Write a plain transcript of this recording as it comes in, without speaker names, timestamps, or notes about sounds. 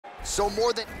So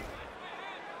more than...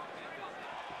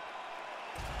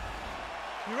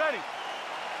 You ready?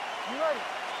 You ready?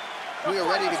 We are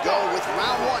ready to go with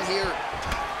round one here.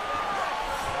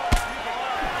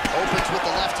 Opens with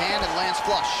the left hand and lands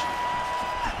flush.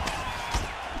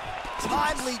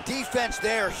 Timely defense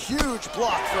there, huge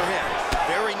block for him.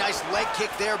 Very nice leg kick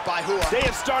there by Hua. They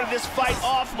have started this fight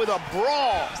off with a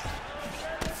brawl.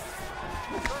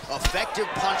 Effective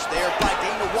punch there by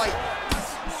Dana White.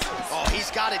 Oh,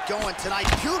 he's got it going tonight.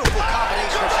 Beautiful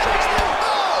combination of strikes there.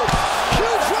 Oh,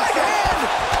 huge right hand.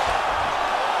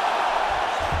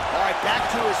 All right, back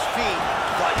to his feet.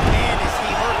 But man, is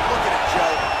he hurt. Look at him,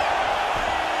 Joe.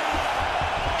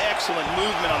 Excellent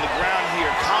movement on the ground here.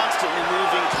 Constantly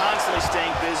moving, constantly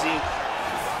staying busy.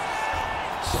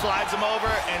 Slides him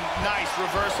over, and nice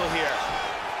reversal here.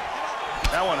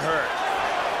 That one hurt.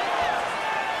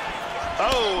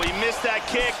 Oh, he missed that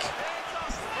kick.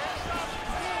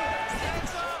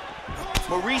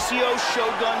 Mauricio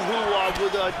Shogun Hua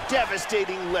with a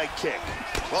devastating leg kick.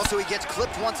 Well, so he gets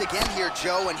clipped once again here,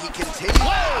 Joe, and he continues. Whoa!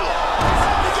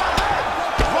 He got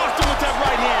hurt! Rocked him with that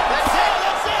right hand. That's it,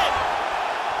 that's it!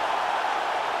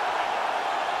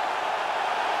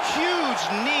 Huge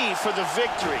knee for the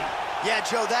victory. Yeah,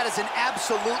 Joe, that is an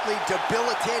absolutely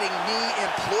debilitating knee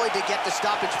employed to get the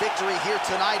stoppage victory here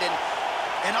tonight.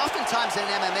 And oftentimes in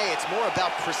MMA, it's more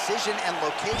about precision and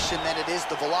location than it is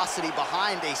the velocity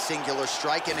behind a singular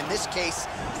strike. And in this case,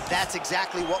 that's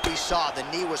exactly what we saw. The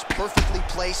knee was perfectly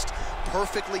placed,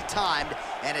 perfectly timed,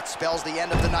 and it spells the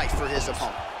end of the night for his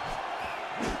opponent.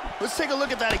 Let's take a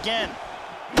look at that again.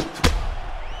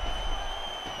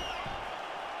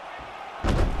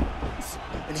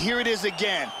 And here it is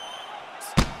again.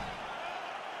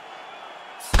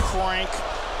 Crank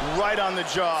right on the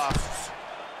jaw.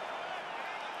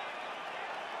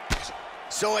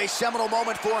 So a seminal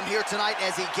moment for him here tonight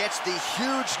as he gets the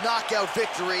huge knockout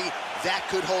victory. That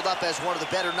could hold up as one of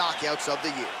the better knockouts of the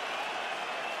year.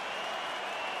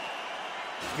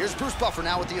 Here's Bruce Buffer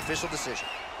now with the official decision.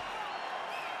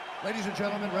 Ladies and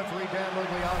gentlemen, referee Dan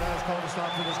Lugliata has called a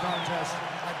stop to this contest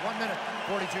at 1 minute,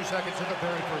 42 seconds in the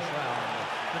very first round.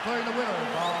 Declaring the winner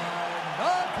by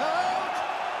knockout,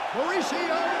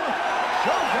 Mauricio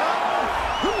Shogun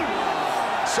Hua.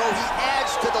 So he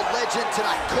adds to the legend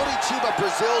tonight. Curitiba,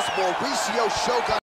 Brazil's Mauricio Shogun.